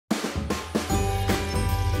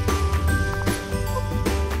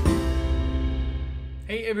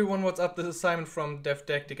everyone, what's up? This is Simon from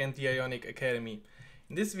DevTactic and the Ionic Academy.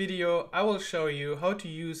 In this video I will show you how to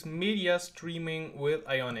use media streaming with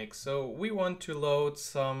Ionic. So we want to load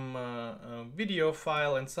some video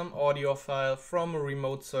file and some audio file from a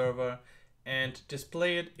remote server and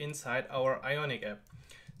display it inside our Ionic app.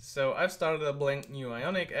 So I've started a blank new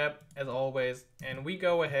Ionic app as always, and we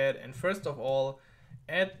go ahead and first of all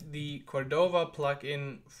add the Cordova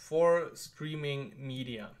plugin for streaming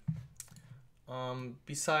media.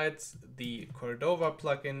 Besides the Cordova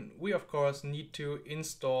plugin, we of course need to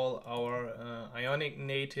install our Ionic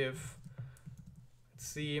native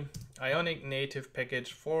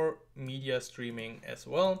package for media streaming as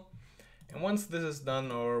well. And once this is done,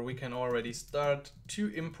 or we can already start to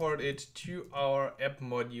import it to our app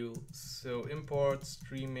module. So import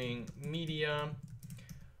streaming media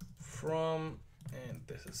from, and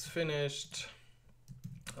this is finished.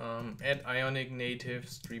 Add Ionic native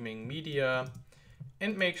streaming media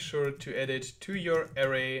and make sure to add it to your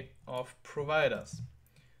array of providers.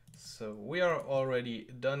 So we are already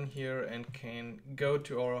done here and can go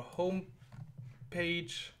to our home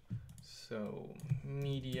page. So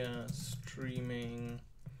media streaming,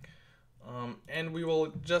 and we will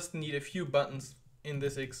just need a few buttons in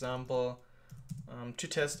this example to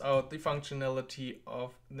test out the functionality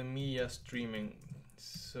of the media streaming.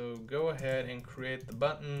 So go ahead and create the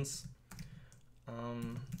buttons.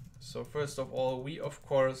 So first of all, we of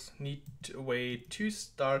course need a way to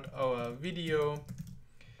start our video,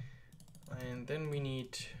 and then we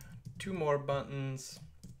need two more buttons.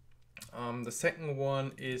 The second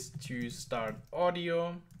one is to start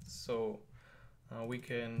audio, so we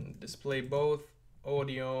can display both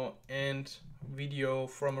audio and video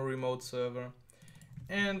from a remote server.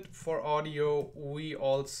 And for audio, we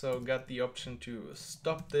also got the option to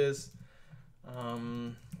stop this.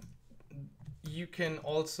 You can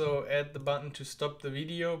also add the button to stop the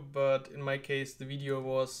video, but in my case the video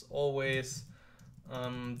was always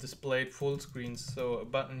displayed full screen, so a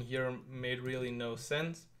button here made really no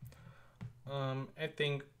sense. I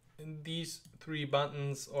think these three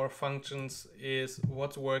buttons or functions is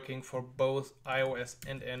what's working for both iOS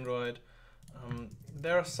and Android.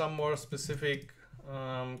 There are some more specific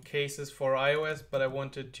cases for iOS, but I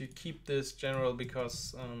wanted to keep this general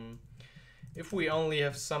because if we only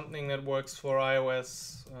have something that works for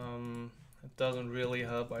iOS, it doesn't really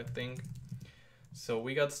help, I think. So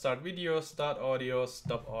we got start video, start audio,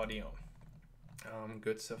 stop audio.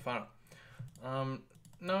 Good so far.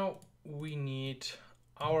 Now we need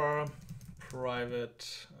our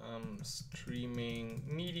private streaming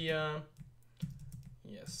media.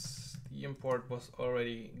 Yes, the import was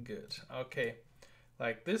already good. Okay,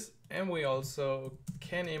 like this. And we also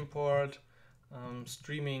can import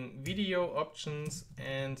streaming video options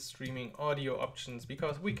and streaming audio options,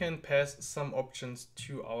 because we can pass some options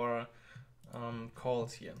to our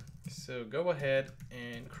calls here. So go ahead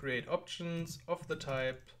and create options of the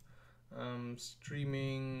type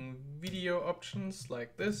streaming video options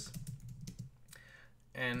like this.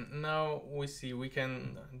 And now we see we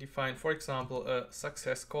can define, for example, a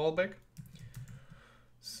success callback.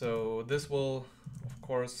 So this will of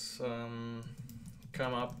course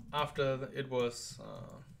come up after it was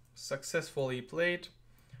successfully played.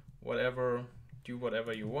 Do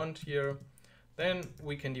whatever you want here. Then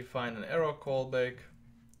we can define an error callback,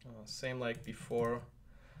 same like before.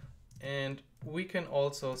 And we can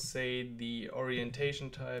also say the orientation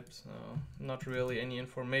types, not really any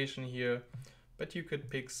information here, but you could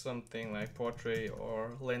pick something like portrait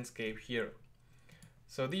or landscape here.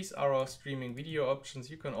 So these are our streaming video options.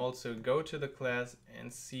 You can also go to the class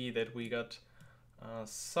and see that we got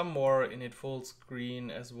some more in it full screen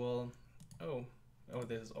as well. Oh,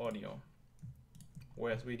 this is audio.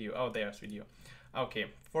 Where's video? Oh, there's video. Okay,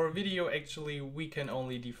 for video actually we can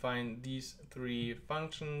only define these three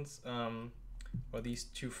functions, or these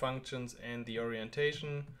two functions and the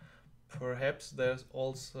orientation. Perhaps there's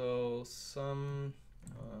also some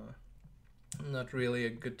not really a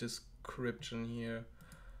good description here.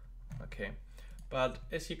 Okay, but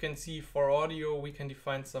as you can see, for audio we can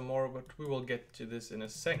define some more, but we will get to this in a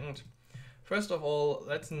second. First of all,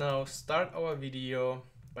 let's now start our video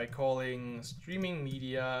by calling streaming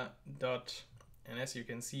media dot, and as you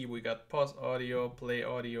can see we got pause audio, play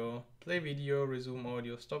video, resume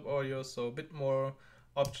audio, stop audio, so a bit more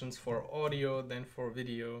options for audio than for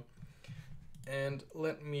video. And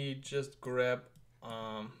let me just grab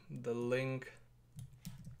the link.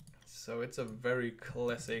 So it's a very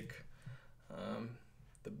classic,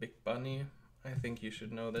 the big bunny, I think you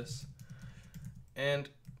should know this. And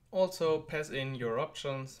also pass in your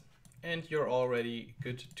options and you're already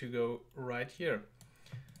good to go right here.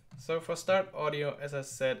 So for start audio, as I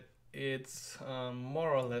said, it's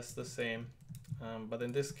more or less the same, but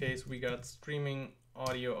in this case we got streaming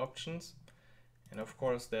audio options, and of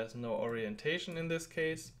course there's no orientation in this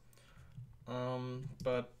case,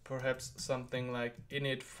 but perhaps something like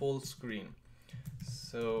init full screen.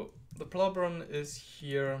 So the problem is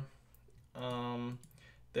here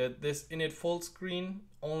that this init full screen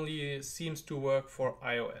only seems to work for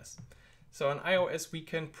iOS. So on iOS we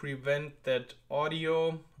can prevent that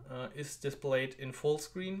audio is displayed in full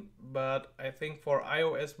screen, but I think for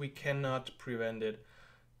iOS we cannot prevent it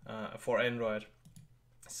for Android.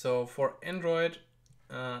 So for Android,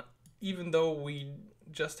 even though we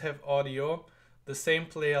just have audio, the same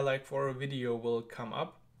player like for a video will come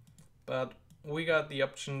up, but we got the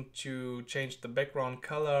option to change the background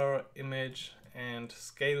color, image and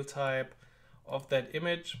scale type of that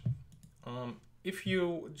image. If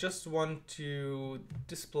you just want to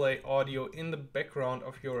display audio in the background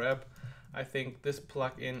of your app, I think this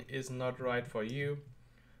plugin is not right for you.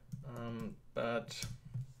 But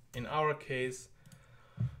in our case,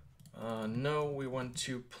 no, we want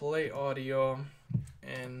to play audio,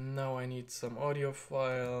 and now I need some audio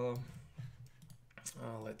file.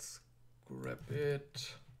 Let's grab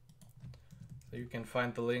it. So you can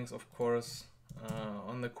find the links, of course,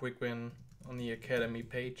 on the quick win on the Academy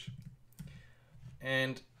page.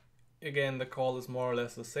 And again, the call is more or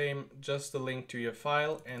less the same, just the link to your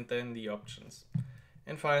file and then the options.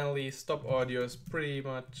 And finally, stop audio is pretty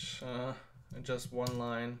much just one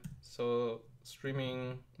line. So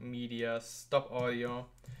streaming media, stop audio.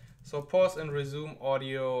 So pause and resume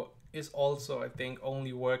audio is also, I think,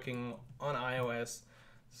 only working on iOS.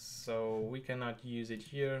 So we cannot use it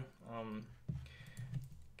here.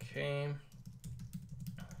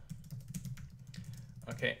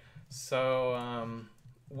 Okay, so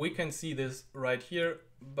we can see this right here,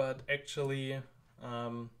 but actually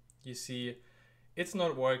you see it's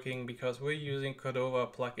not working because we're using Cordova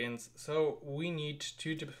plugins. So we need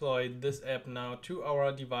to deploy this app now to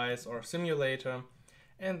our device or simulator,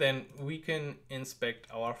 and then we can inspect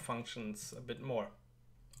our functions a bit more.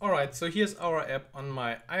 Alright, so here's our app on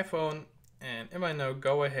my iPhone, and if I now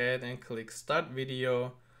go ahead and click start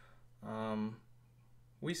video,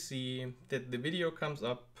 we see that the video comes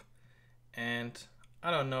up, and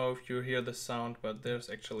I don't know if you hear the sound, but there's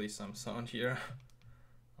actually some sound here.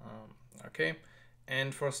 Okay,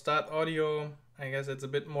 and for start audio, I guess it's a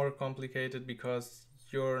bit more complicated because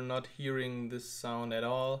you're not hearing this sound at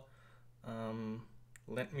all.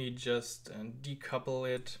 Let me just decouple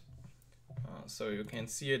it so you can't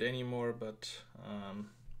see it anymore, but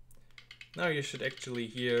now you should actually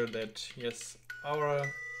hear that, yes, our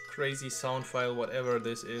crazy sound file, whatever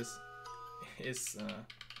this is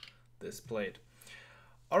displayed.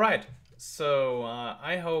 Alright, so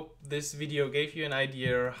I hope this video gave you an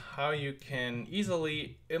idea how you can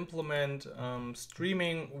easily implement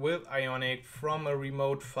streaming with Ionic from a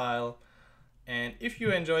remote file. And if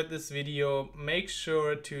you enjoyed this video, make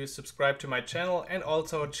sure to subscribe to my channel and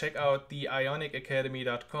also check out the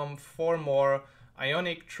ionicacademy.com for more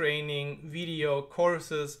Ionic training, video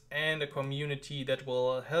courses, and a community that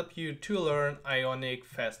will help you to learn Ionic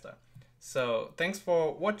faster. So thanks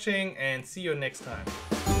for watching and see you next time.